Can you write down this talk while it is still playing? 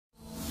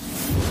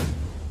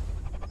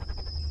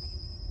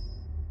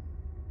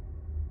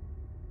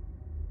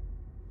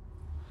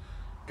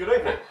Good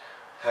evening.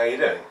 How are you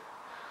doing?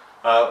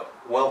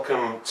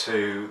 Welcome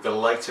to the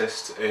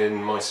latest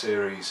in my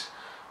series,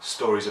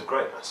 Stories of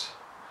Greatness.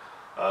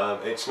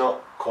 It's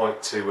not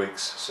quite 2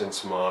 weeks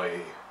since my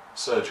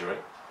surgery.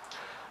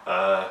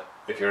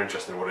 If you're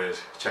interested in what it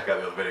is, check out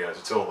the other videos,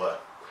 it's all there.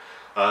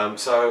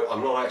 So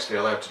I'm not actually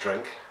allowed to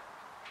drink,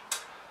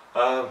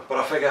 but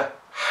I figure,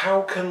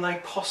 how can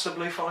they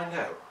possibly find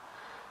out?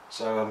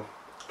 So,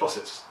 plus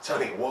it's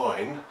only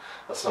wine,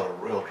 that's not a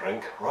real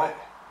drink, right?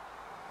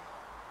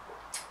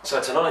 So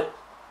tonight,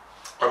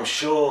 I'm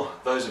sure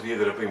those of you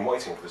that have been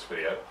waiting for this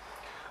video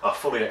are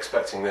fully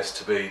expecting this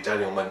to be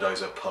Daniel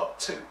Mendoza Part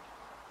 2.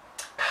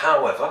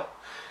 However,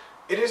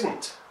 it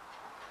isn't.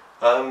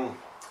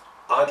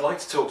 I'd like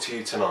to talk to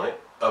you tonight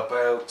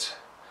about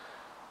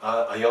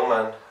a young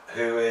man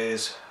who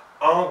is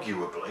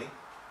arguably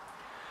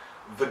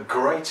the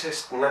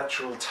greatest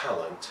natural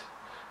talent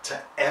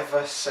to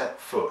ever set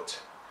foot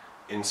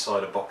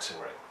inside a boxing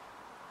ring.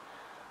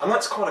 And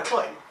that's quite a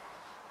claim,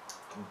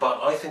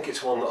 but I think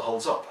it's one that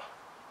holds up.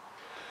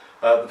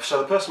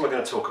 So the person we're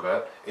going to talk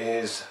about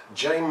is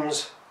Jem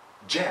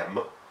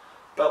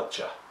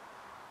Belcher.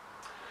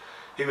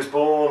 He was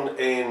born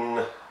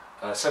in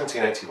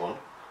 1781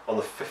 on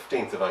the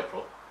 15th of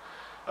April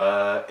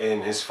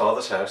in his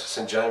father's house,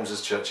 St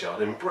James's Churchyard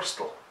in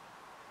Bristol.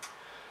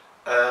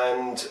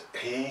 And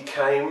he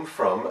came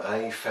from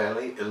a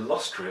fairly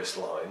illustrious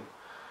line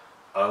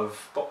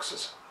of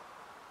boxers.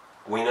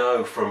 We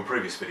know from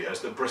previous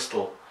videos that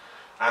Bristol,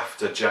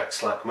 after Jack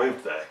Slack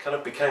moved there, kind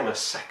of became a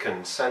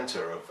second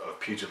centre of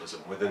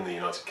pugilism within the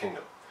United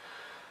Kingdom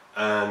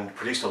and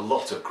produced a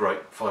lot of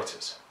great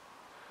fighters.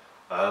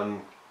 But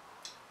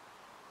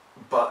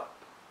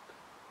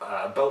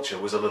Belcher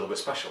was a little bit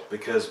special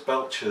because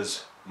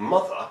Belcher's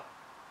mother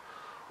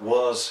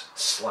was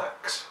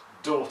Slack's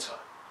daughter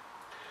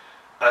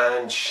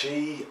and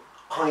she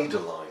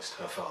idolised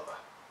her father.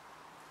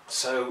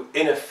 So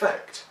in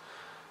effect,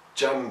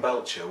 Jem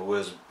Belcher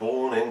was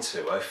born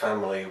into a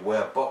family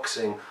where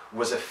boxing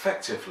was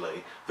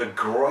effectively the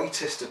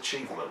greatest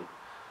achievement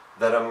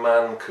that a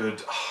man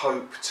could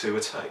hope to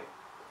attain.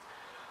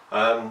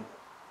 And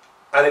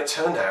it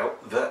turned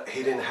out that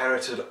he'd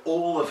inherited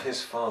all of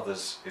his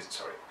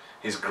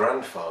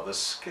grandfather's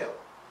skill.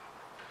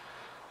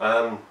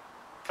 And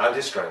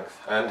his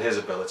strength and his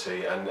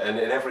ability, and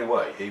in every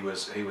way he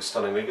was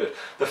stunningly good.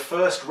 The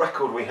first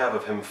record we have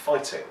of him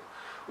fighting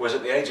was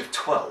at the age of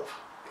 12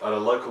 at a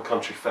local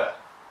country fair.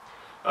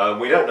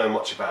 We don't know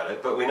much about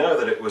it, but we know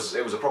that it was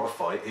a proper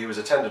fight. He was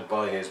attended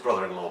by his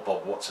brother-in-law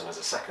Bob Watson as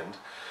a second,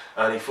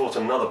 and he fought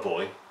another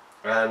boy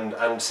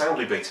and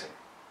soundly beat him.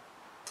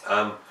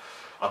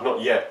 I've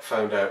not yet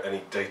found out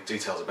any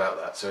details about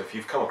that, so if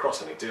you've come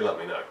across any, do let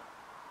me know.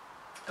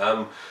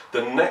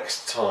 The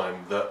next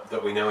time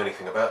that we know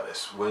anything about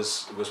this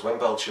was when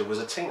Belcher was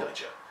a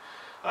teenager.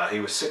 He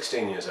was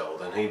 16 years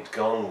old and he'd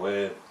gone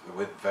with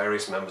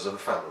various members of the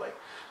family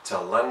to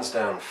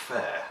Lansdowne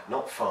Fair,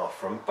 not far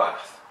from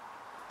Bath.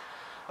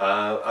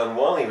 And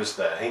while he was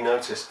there, he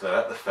noticed that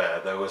at the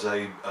fair there was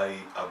a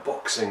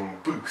boxing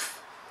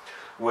booth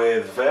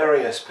with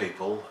various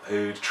people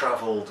who'd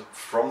travelled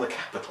from the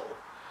capital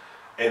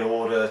in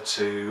order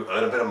to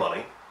earn a bit of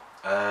money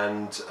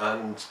and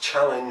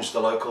challenge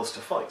the locals to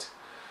fight.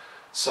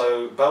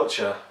 So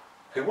Belcher,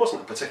 who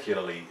wasn't a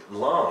particularly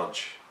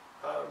large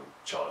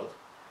child,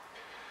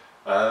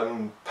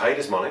 paid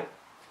his money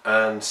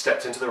and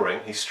stepped into the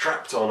ring. He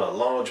strapped on a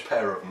large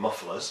pair of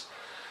mufflers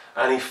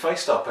and he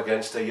faced up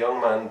against a young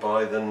man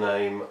by the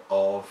name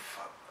of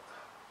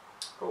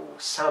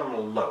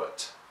Sam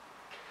Lowett.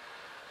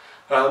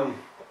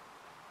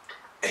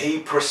 He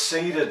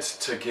proceeded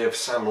to give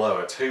Sam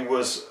Lowett, who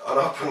was an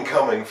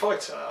up-and-coming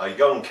fighter, a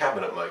young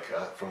cabinet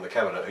maker from the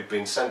cabinet who'd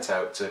been sent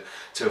out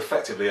to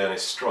effectively earn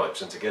his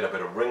stripes and to get a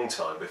bit of ring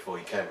time before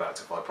he came back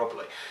to fight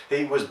properly.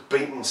 He was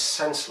beaten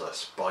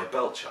senseless by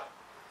Belcher,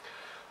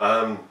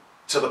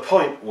 to the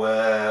point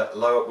where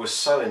Lowett was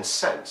so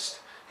incensed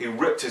he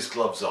ripped his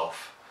gloves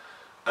off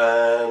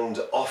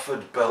and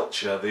offered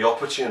Belcher the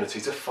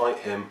opportunity to fight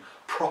him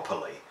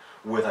properly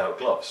without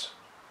gloves.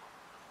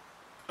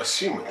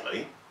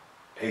 Assumedly,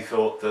 he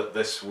thought that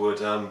this would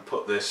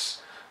put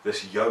this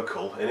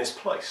yokel in his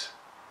place.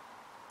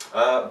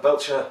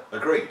 Belcher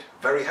agreed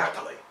very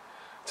happily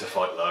to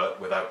fight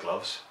Lowett without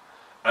gloves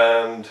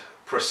and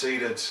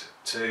proceeded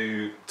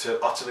to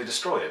utterly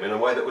destroy him in a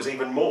way that was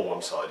even more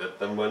one-sided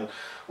than when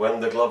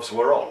the gloves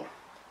were on.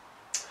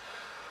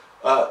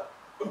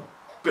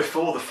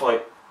 Before the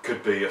fight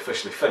could be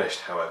officially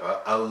finished,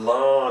 however, a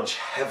large,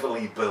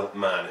 heavily built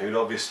man who'd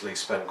obviously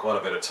spent quite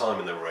a bit of time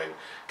in the ring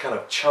kind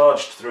of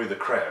charged through the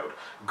crowd,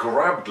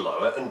 grabbed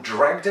Lowett and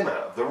dragged him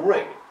out of the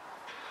ring.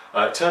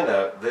 It turned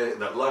out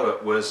that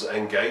Lowett was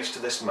engaged to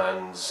this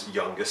man's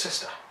younger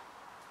sister.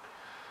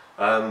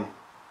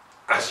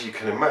 As you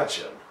can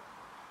imagine,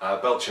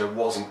 Belcher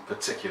wasn't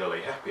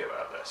particularly happy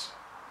about this.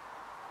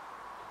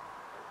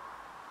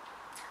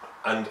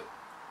 And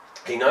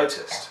he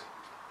noticed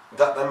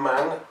that the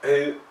man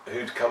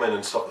who'd come in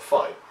and stopped the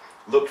fight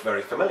looked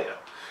very familiar.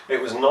 It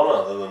was none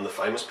other than the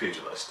famous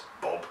pugilist,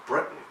 Bob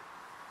Bretton.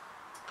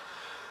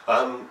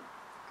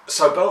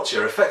 So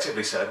Belcher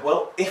effectively said,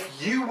 well,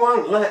 if you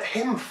won't let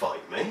him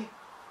fight me,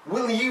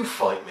 will you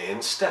fight me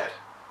instead?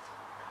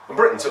 And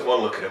Britain took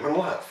one look at him and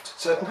laughed,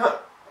 said, no,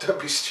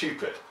 don't be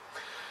stupid.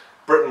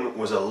 Britain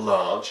was a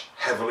large,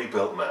 heavily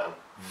built man,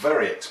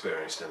 very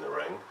experienced in the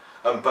ring,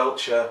 and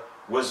Belcher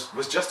was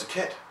just a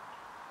kid.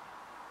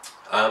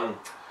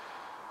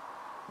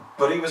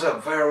 But he was a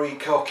very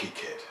cocky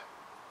kid.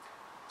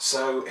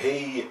 So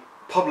he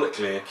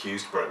publicly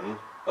accused Britain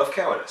of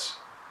cowardice.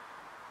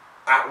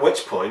 At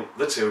which point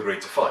the two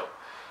agreed to fight.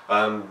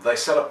 They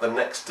set up the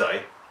next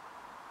day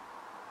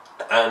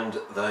and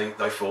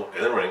they fought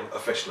in the ring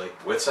officially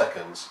with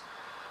seconds,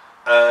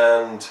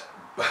 and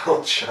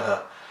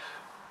Belcher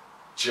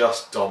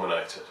just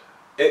dominated.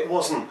 It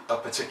wasn't a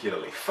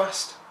particularly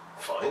fast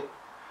fight,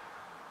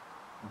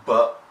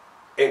 but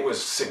it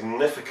was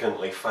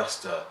significantly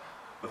faster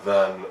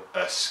than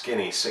a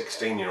skinny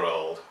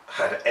 16-year-old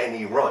had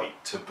any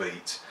right to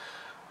beat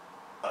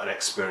an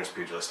experienced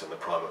pugilist in the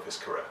prime of his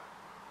career.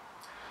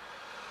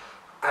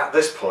 At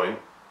this point,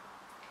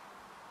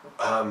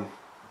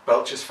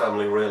 Belcher's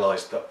family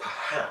realised that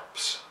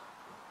perhaps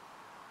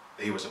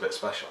he was a bit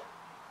special.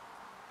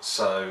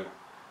 So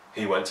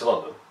he went to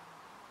London,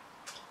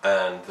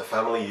 and the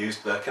family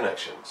used their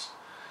connections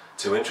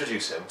to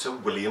introduce him to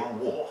William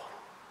Waugh,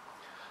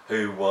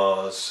 who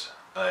was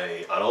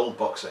an old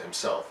boxer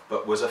himself,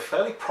 but was a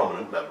fairly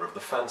prominent member of the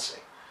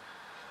fancy.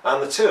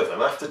 And the two of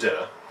them, after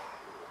dinner,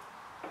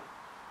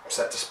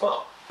 set to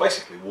spar.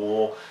 Basically,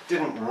 Waugh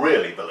didn't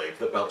really believe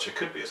that Belcher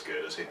could be as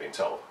good as he'd been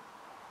told,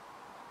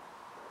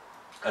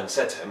 and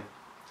said to him,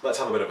 let's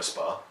have a bit of a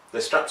spar. They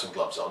strapped some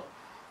gloves on,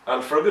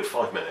 and for a good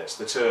 5 minutes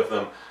the two of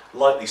them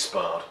lightly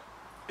sparred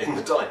in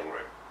the dining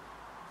room.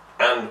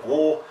 And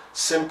Waugh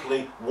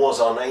simply was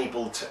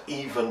unable to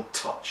even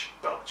touch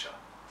Belcher.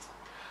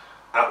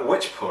 At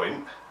which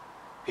point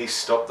he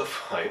stopped the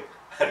fight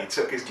and he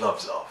took his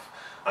gloves off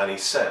and he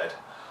said,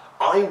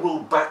 I will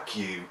back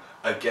you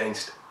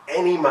against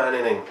any man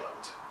in England.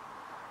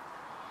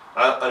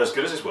 And as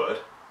good as his word,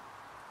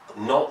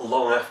 not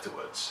long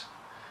afterwards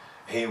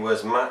he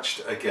was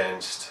matched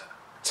against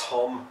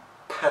Tom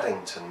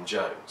Paddington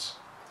Jones.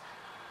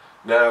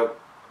 Now,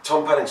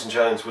 Tom Paddington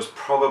Jones was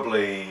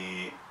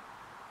probably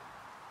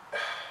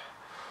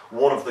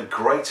one of the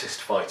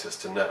greatest fighters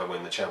to never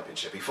win the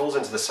championship. He falls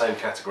into the same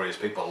category as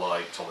people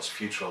like Thomas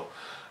Futrell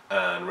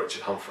and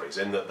Richard Humphreys,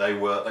 in that they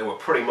were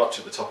pretty much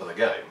at the top of the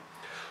game,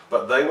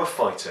 but they were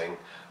fighting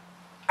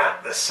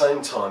at the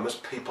same time as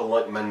people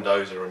like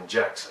Mendoza and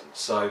Jackson.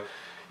 So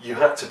you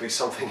had to be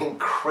something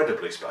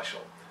incredibly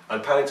special.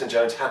 And Paddington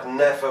Jones had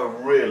never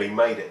really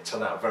made it to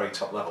that very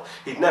top level.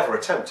 He'd never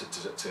attempted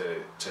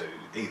to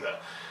either.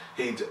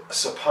 He'd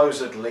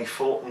supposedly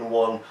fought and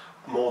won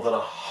more than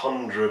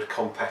 100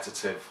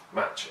 competitive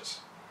matches.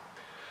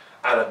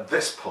 And at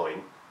this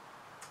point,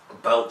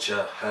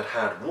 Belcher had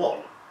had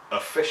one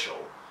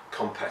official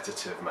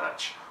competitive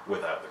match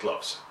without the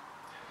gloves.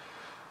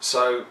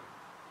 So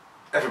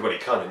everybody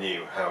kind of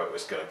knew how it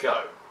was going to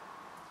go.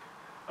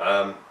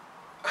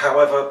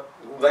 However,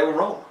 they were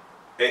wrong.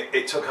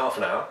 It took half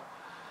an hour,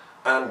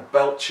 and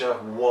Belcher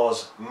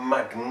was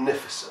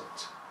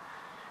magnificent.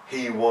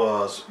 He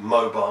was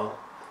mobile,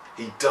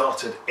 he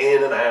darted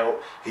in and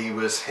out, he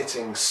was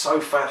hitting so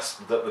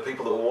fast that the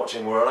people that were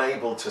watching were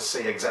unable to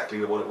see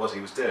exactly what it was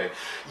he was doing,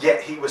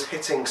 yet he was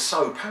hitting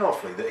so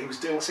powerfully that he was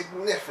doing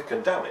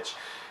significant damage.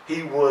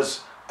 He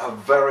was a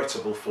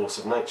veritable force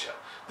of nature.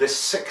 This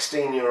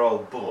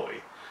 16-year-old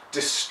boy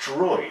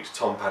destroyed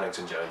Tom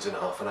Paddington Jones in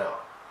half an hour.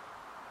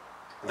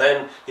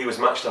 Then he was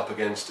matched up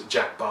against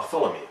Jack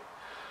Bartholomew,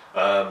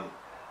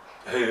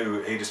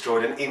 who he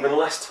destroyed in even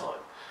less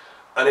time.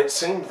 And it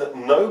seemed that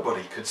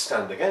nobody could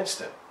stand against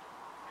him.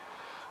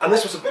 And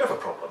this was a bit of a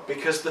problem,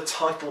 because the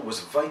title was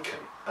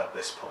vacant at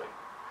this point.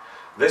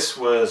 This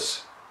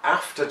was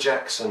after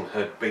Jackson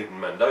had beaten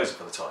Mendoza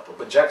for the title,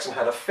 but Jackson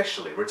had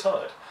officially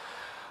retired.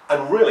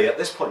 And really, at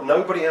this point,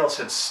 nobody else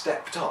had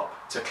stepped up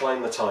to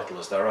claim the title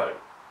as their own.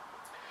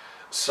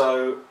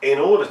 So, in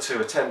order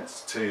to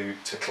attempt to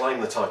claim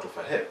the title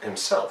for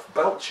himself,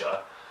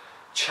 Belcher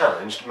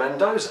challenged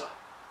Mendoza.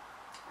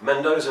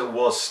 Mendoza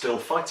was still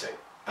fighting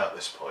at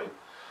this point,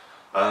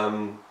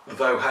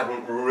 though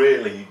hadn't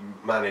really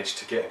managed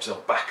to get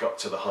himself back up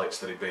to the heights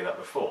that he'd been at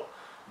before.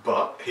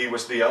 But he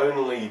was the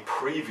only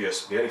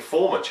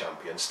former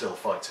champion still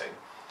fighting.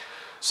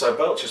 So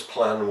Belcher's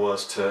plan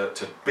was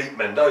to beat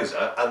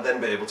Mendoza and then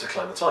be able to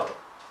claim the title.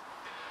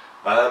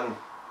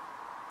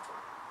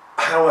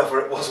 However,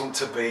 it wasn't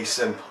to be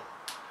simple.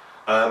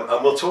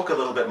 And we'll talk a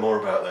little bit more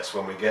about this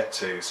when we get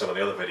to some of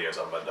the other videos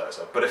on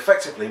Mendoza. But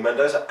effectively,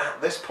 Mendoza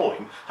at this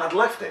point had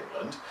left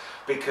England,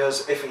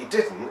 because if he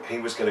didn't, he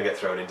was going to get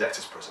thrown in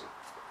debtor's prison.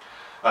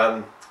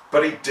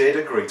 But he did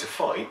agree to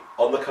fight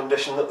on the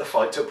condition that the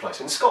fight took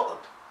place in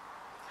Scotland.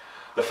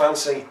 The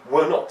fancy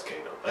were not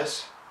keen on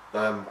this.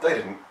 They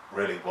didn't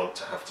really want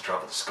to have to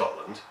travel to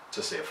Scotland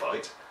to see a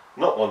fight.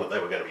 Not one that they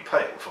were going to be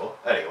paying for,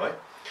 anyway.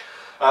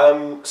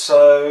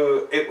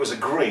 So it was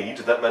agreed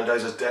that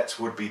Mendoza's debts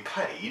would be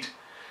paid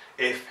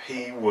if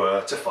he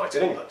were to fight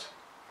in England.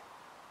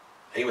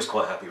 He was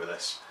quite happy with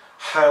this.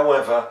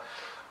 However,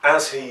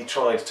 as he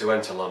tried to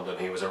enter London,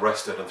 he was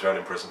arrested and thrown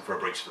in prison for a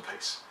breach of the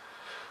peace.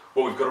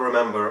 What we've got to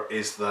remember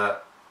is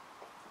that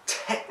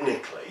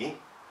technically,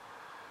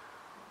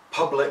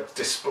 public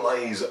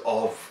displays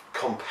of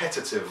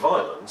competitive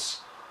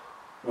violence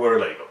were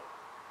illegal.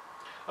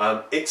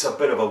 It's a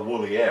bit of a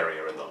woolly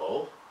area in the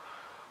law,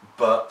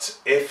 but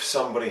if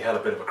somebody had a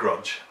bit of a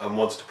grudge and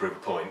wanted to prove a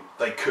point,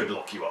 they could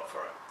lock you up for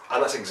it.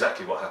 And that's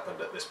exactly what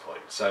happened at this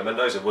point. So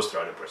Mendoza was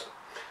thrown in prison.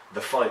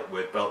 The fight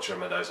with Belcher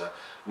and Mendoza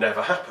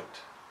never happened.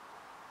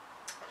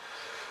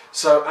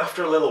 So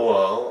after a little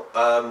while,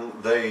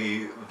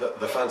 the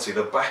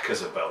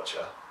backers of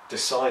Belcher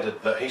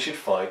decided that he should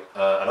fight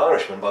an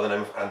Irishman by the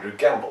name of Andrew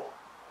Gamble.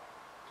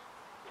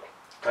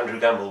 Andrew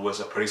Gamble was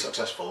a pretty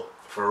successful,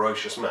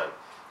 ferocious man,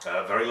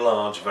 very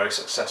large, very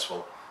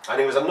successful, and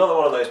he was another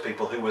one of those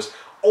people who was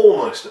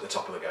almost at the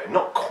top of the game,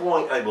 not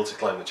quite able to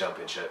claim the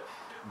championship,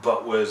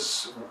 but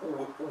was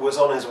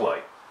on his way.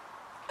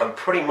 And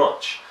pretty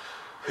much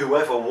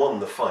whoever won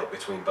the fight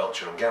between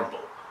Belcher and Gamble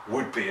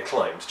would be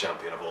acclaimed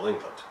champion of all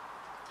England.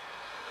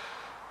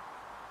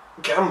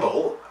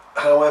 Gamble,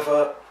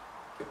 however,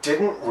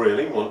 didn't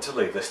really want to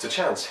leave this to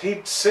chance.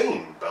 He'd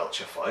seen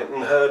Belcher fight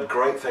and heard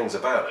great things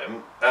about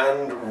him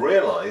and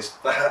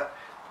realised that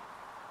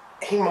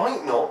he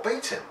might not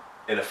beat him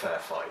in a fair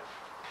fight.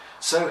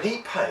 So he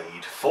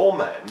paid 4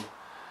 men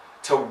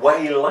to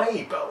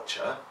waylay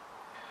Belcher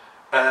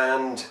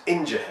and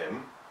injure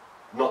him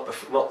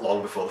not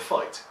long before the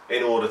fight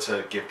in order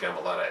to give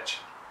Gamble that edge.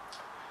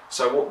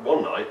 So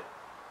one night,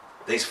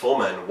 these 4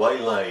 men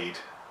waylaid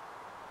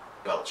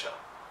Belcher.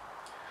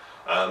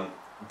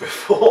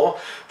 Before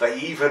they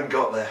even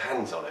got their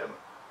hands on him,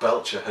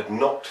 Belcher had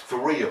knocked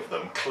 3 of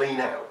them clean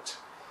out.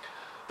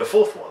 The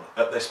 4th one,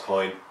 at this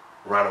point,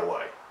 ran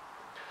away.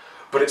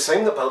 But it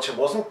seemed that Belcher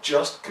wasn't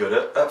just good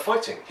at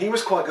fighting, he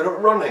was quite good at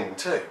running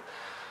too.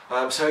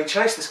 So he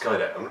chased this guy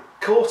down,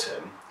 caught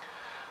him,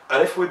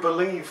 and if we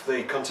believe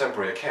the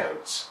contemporary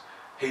accounts,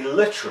 he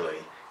literally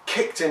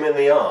kicked him in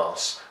the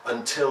arse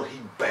until he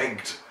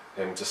begged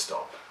him to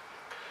stop.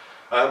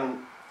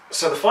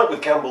 So the fight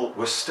with Gamble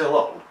was still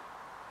on,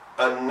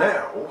 and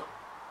now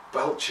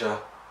Belcher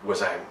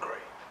was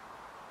angry.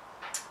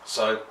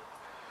 So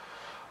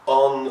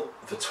on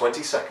the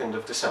 22nd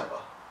of December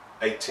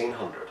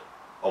 1800,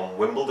 on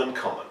Wimbledon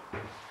Common,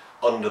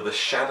 under the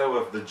shadow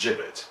of the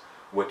gibbet,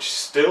 which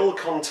still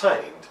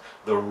contained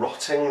the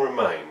rotting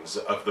remains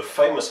of the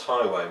famous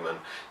highwayman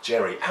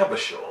Jerry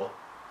Abershaw,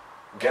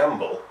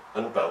 Gamble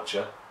and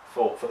Belcher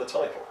fought for the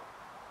title.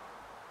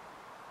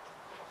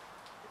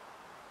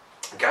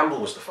 Gamble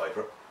was the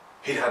favourite.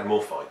 He'd had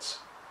more fights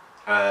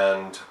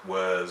and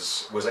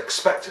was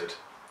expected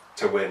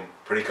to win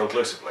pretty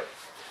conclusively.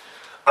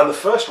 And the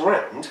first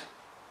round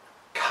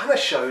kind of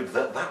showed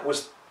that that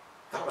was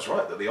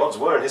right, that the odds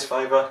were in his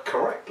favour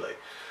correctly.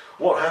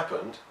 What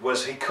happened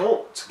was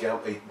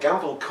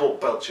Gamble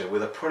caught Belcher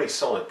with a pretty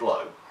solid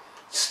blow,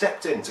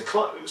 stepped in to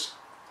close,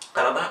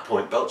 and at that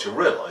point Belcher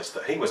realised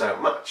that he was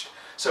outmatched,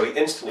 so he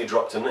instantly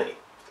dropped a knee.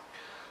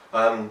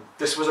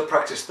 This was a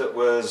practice that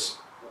was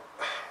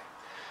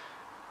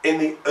in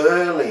the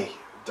early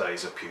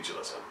days of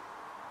pugilism.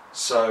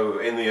 So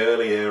in the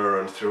early era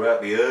and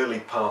throughout the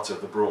early part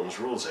of the Broughton's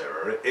Rules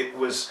era, it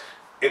was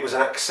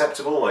an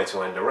acceptable way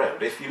to end a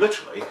round. If you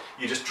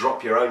just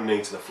drop your own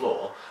knee to the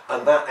floor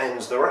and that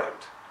ends the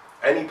round.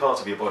 Any part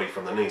of your body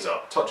from the knees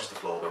up touches the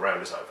floor, the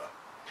round is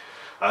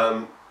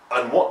over.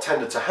 And what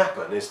tended to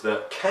happen is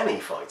that canny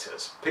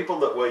fighters, people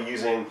that were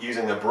using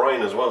their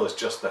brain as well as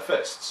just their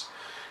fists,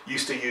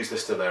 used to use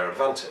this to their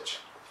advantage.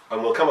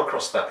 And we'll come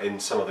across that in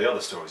some of the other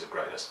stories of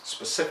greatness,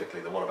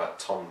 specifically the one about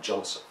Tom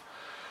Johnson.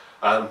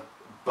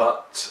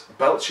 But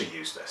Belcher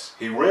used this.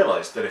 He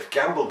realised that if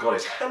Gamble got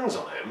his hands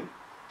on him,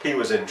 he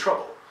was in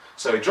trouble.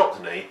 So he dropped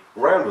the knee,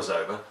 round was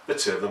over, the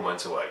 2 of them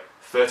went away.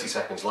 30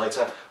 seconds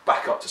later,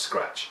 back up to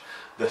scratch.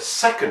 The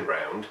second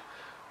round,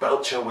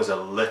 Belcher was a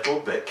little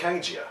bit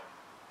cagier,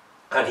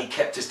 and he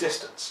kept his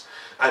distance.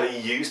 And he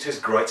used his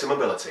greater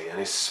mobility and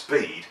his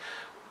speed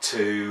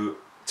to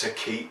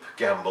keep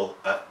Gamble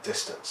at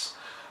distance.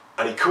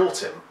 And he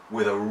caught him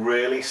with a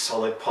really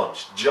solid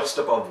punch just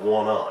above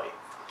one eye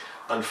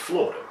and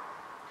floored him.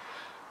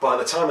 By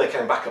the time they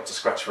came back up to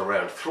scratch for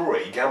round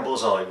 3,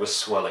 Gamble's eye was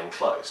swelling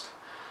closed.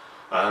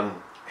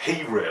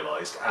 He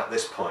realised at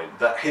this point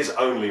that his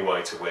only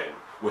way to win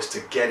was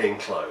to get in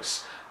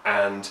close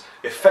and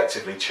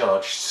effectively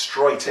charge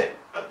straight in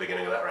at the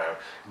beginning of that round,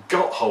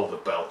 got hold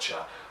of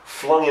Belcher,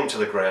 flung him to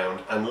the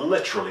ground and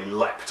literally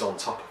leapt on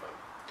top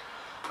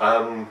of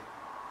him.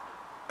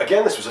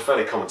 Again, this was a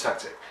fairly common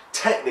tactic.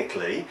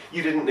 Technically,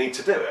 you didn't need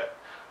to do it,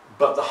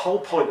 but the whole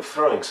point of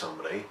throwing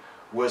somebody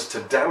was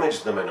to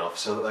damage them enough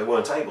so that they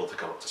weren't able to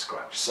come up to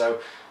scratch. So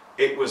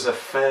it was a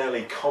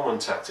fairly common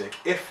tactic,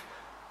 if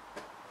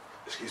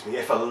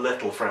a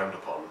little frowned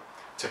upon,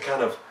 to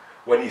kind of,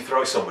 when you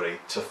throw somebody,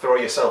 to throw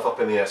yourself up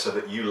in the air so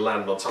that you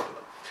land on top of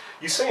them.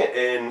 You see it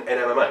in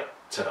MMA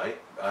today,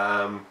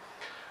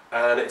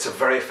 and it's a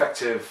very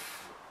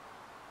effective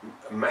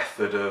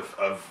method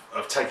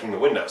of taking the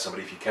wind out of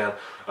somebody if you can.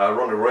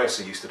 Ronda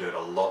Rousey used to do it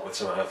a lot with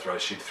some of her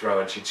throws. She'd throw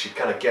and she'd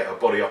kind of get her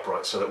body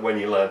upright so that when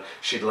you land,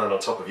 she'd land on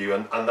top of you,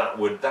 and that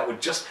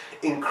would just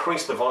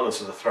increase the violence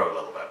of the throw a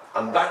little bit.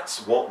 And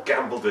that's what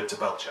Gamble did to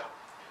Belcher.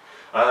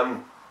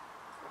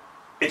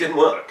 It didn't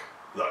work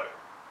though,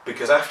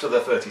 because after the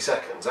 30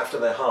 seconds, after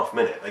their half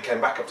minute, they came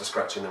back up to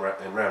scratch in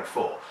round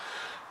 4,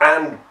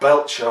 and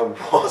Belcher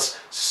was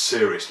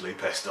seriously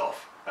pissed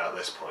off at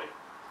this point.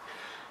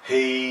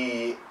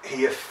 He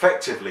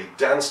effectively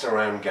danced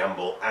around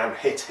Gamble and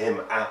hit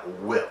him at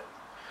will,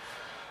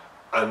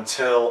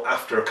 until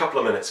after a couple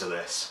of minutes of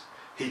this,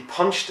 he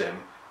punched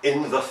him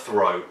in the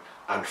throat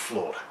and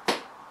floored him.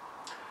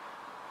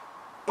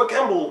 But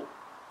Gamble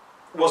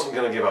wasn't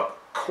going to give up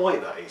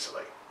quite that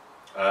easily.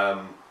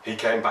 He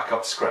came back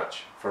up to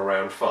scratch for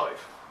round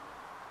 5,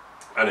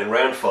 and in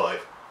round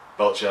 5,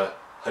 Belcher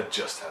had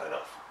just had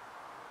enough.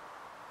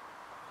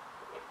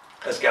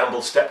 As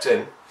Gamble stepped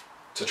in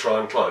to try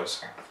and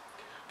close,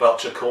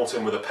 Belcher caught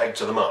him with a peg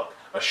to the mark,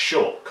 a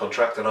short,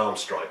 contracted arm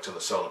strike to the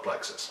solar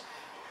plexus.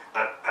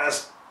 And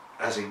as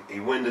he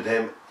winded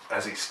him,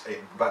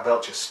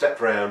 Belcher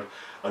stepped round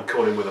and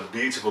caught him with a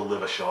beautiful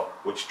liver shot,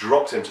 which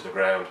dropped him to the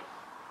ground,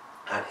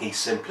 and he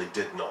simply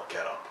did not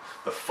get up.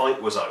 The fight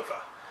was over.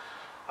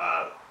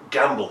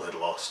 Gamble had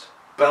lost.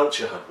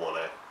 Belcher had won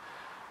it.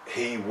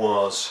 He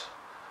was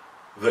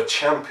the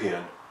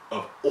champion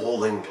of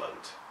all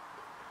England.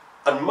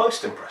 And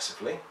most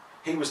impressively,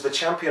 he was the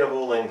champion of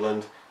all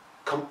England,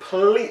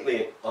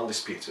 completely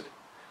undisputed,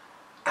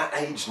 at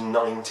age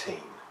 19.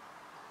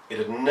 It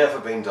had never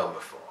been done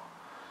before.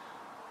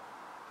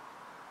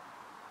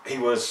 He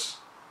was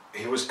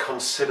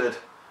considered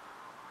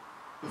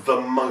the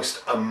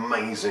most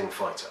amazing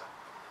fighter.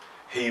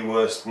 He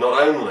was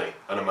not only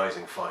an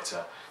amazing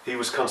fighter, he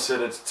was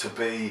considered to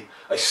be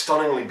a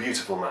stunningly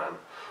beautiful man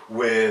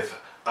with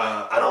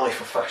an eye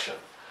for fashion.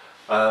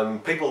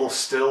 People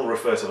still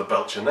refer to the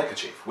Belcher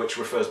neckerchief, which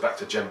refers back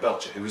to Jem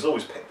Belcher, who was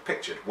always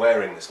pictured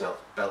wearing this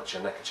Belcher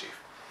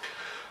neckerchief.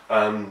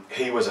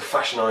 He was a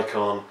fashion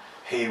icon,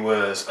 he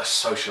was a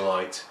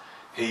socialite,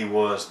 he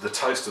was the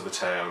toast of the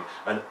town,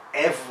 and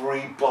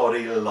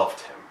everybody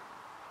loved him.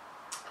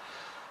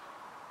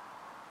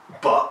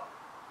 But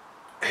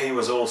he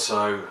was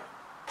also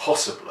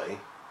possibly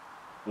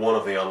one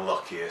of the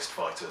unluckiest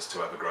fighters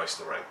to ever grace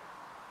the ring.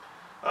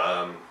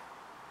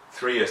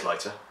 3 years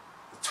later,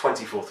 the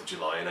 24th of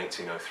July in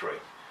 1803,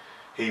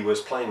 he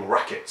was playing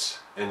rackets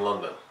in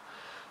London.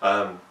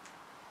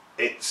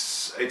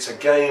 It's a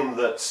game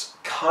that's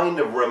kind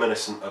of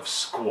reminiscent of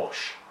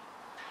squash.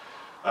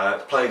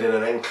 It's played in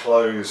an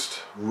enclosed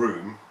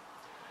room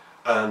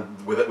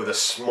and with a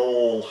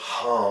small,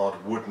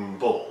 hard wooden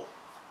ball.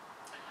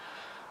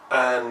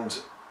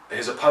 And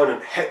his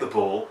opponent hit the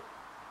ball,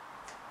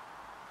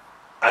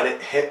 and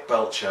it hit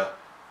Belcher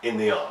in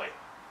the eye,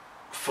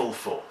 full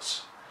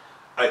force.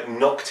 It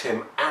knocked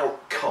him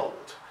out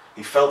cold.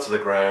 He fell to the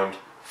ground,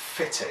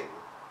 fitting,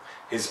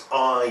 his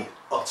eye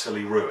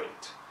utterly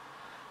ruined.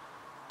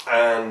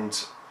 And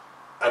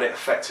it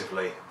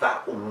effectively,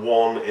 that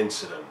one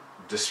incident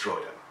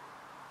destroyed him.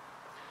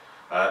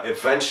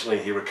 Eventually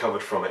he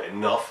recovered from it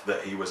enough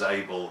that he was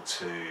able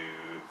to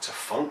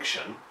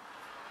function,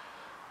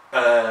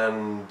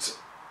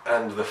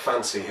 and the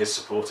fancy, his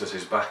supporters,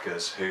 his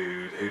backers,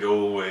 who'd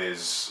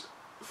always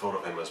thought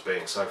of him as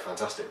being so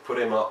fantastic, put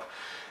him up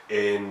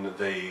in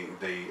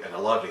a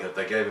livelihood.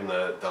 They gave him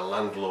the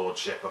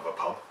landlordship of a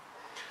pub,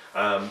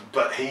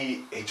 but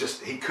he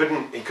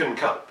couldn't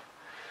cope.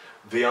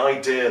 The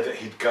idea that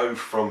he'd go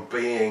from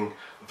being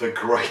the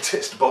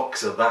greatest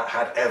boxer that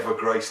had ever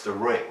graced a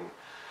ring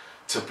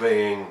to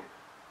being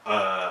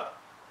a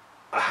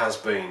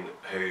has-been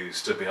who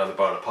stood behind the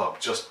bar in a pub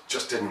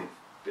just didn't.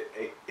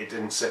 It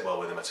didn't sit well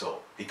with him at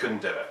all. He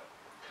couldn't do it.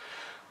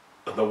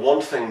 And the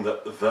one thing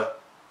that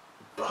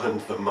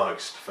burned the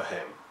most for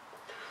him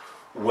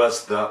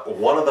was that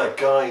one of the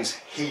guys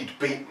he'd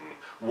beaten,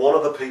 one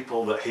of the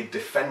people that he'd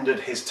defended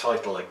his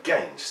title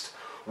against,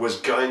 was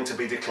going to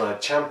be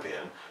declared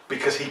champion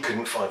because he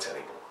couldn't fight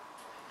anymore.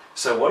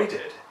 So what he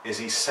did is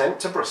he sent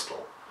to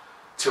Bristol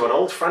to an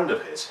old friend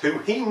of his who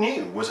he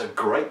knew was a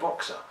great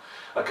boxer,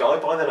 a guy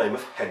by the name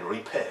of Henry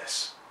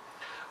Pearce.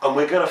 And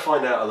we're going to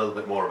find out a little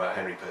bit more about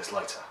Henry Pearce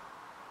later.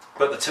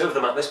 But the two of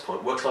them at this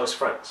point were close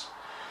friends.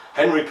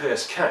 Henry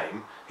Pearce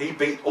came, he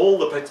beat all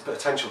the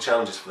potential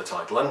challenges for the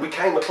title and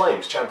became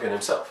acclaimed champion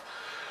himself.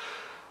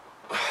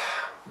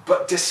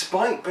 But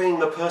despite being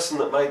the person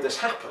that made this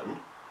happen,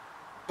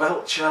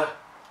 Belcher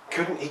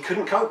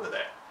couldn't cope with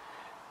it.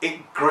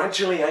 It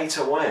gradually ate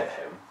away at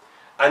him,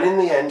 and in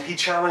the end he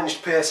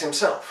challenged Pearce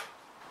himself.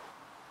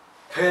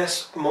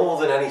 Pearce, more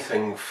than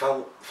anything,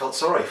 felt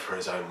sorry for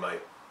his own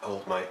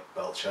old mate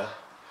Belcher,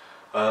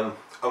 and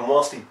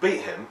whilst he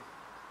beat him,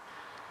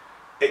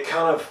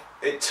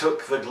 it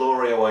took the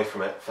glory away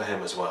from it for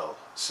him as well.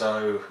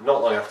 So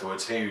not long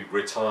afterwards he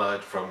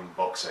retired from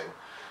boxing,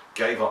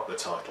 gave up the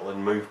title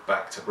and moved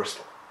back to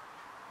Bristol.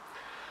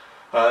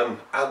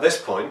 At this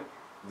point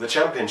the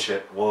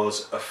championship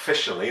was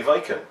officially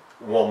vacant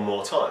one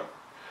more time.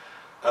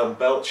 and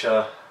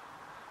Belcher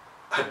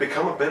had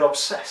become a bit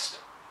obsessed,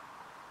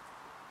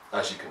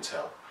 as you can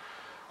tell.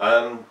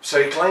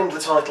 So he claimed the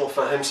title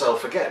for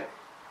himself again.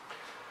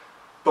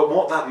 But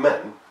what that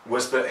meant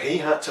was that he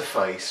had to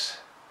face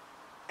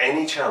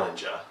any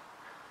challenger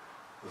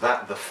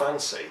that the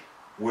fancy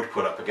would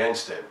put up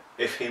against him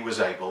if he was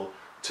able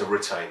to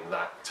retain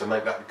that, to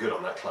make that good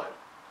on that claim.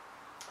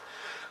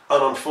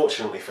 And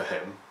unfortunately for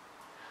him,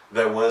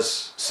 there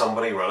was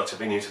somebody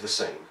relatively new to the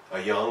scene,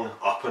 a young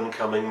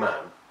up-and-coming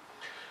man,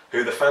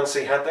 who the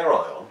fancy had their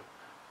eye on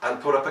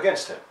and put up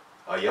against him,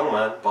 a young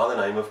man by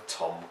the name of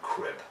Tom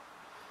Cribb.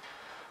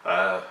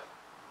 The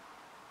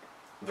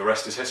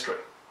rest is history.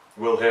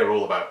 We'll hear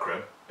all about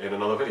Cribb in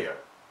another video.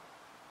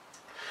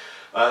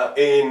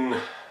 In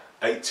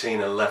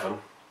 1811,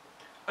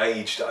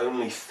 aged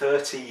only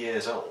 30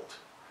 years old,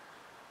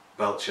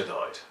 Belcher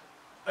died,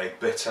 a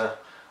bitter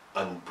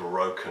and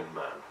broken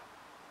man.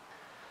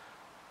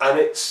 And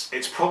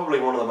it's probably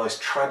one of the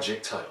most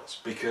tragic tales,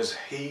 because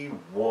he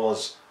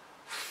was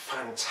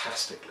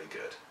fantastically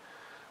good,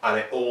 and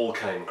it all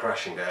came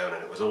crashing down,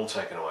 and it was all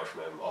taken away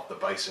from him off the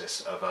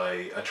basis of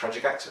a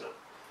tragic accident.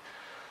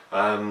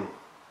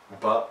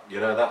 But you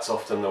know, that's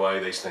often the way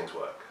these things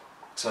work.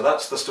 So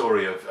that's the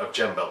story of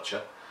Jem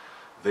Belcher,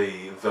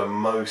 the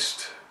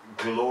most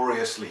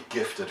gloriously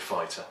gifted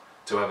fighter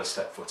to ever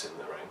step foot in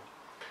the ring.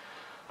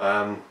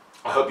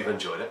 I hope you've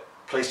enjoyed it.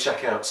 Please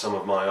check out some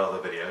of my other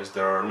videos.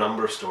 There are a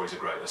number of stories of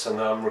greatness, and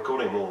I'm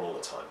recording more all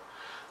the time.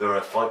 There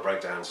are fight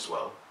breakdowns as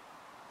well.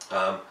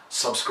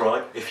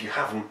 Subscribe if you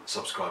haven't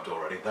subscribed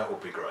already, that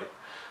would be great.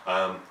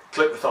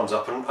 Click the thumbs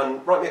up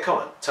and write me a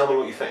comment. Tell me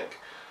what you think.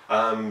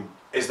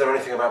 Is there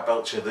anything about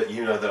Belcher that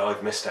you know that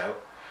I've missed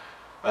out?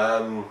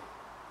 I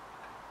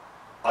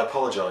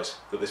apologise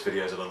that this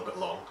video is a little bit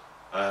long.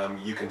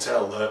 You can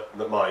tell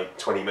that my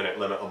 20-minute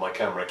limit on my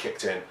camera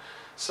kicked in,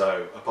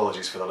 so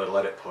apologies for the little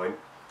edit point.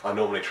 I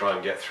normally try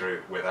and get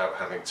through without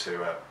having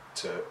to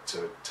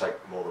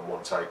take more than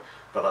one take,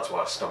 but that's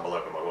why I stumble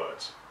over my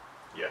words.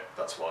 Yeah,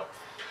 that's why.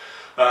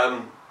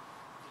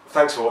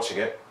 Thanks for watching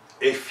it.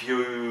 If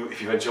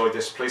you've enjoyed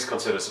this, please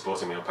consider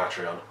supporting me on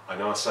Patreon. I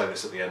know I say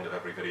this at the end of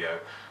every video,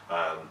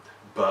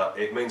 but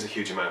it means a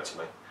huge amount to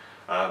me.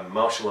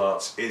 Martial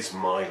arts is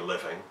my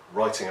living,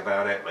 writing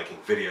about it, making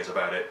videos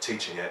about it,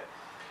 teaching it.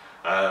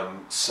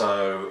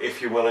 So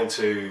if you're willing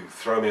to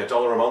throw me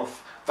 $1 a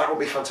month, that would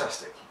be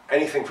fantastic.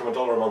 Anything from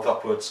 $1 a month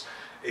upwards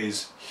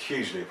is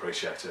hugely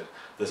appreciated.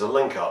 There's a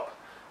link up,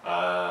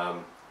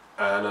 and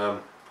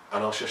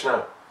I'll shush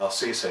now. I'll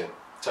see you soon.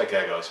 Take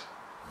care, guys.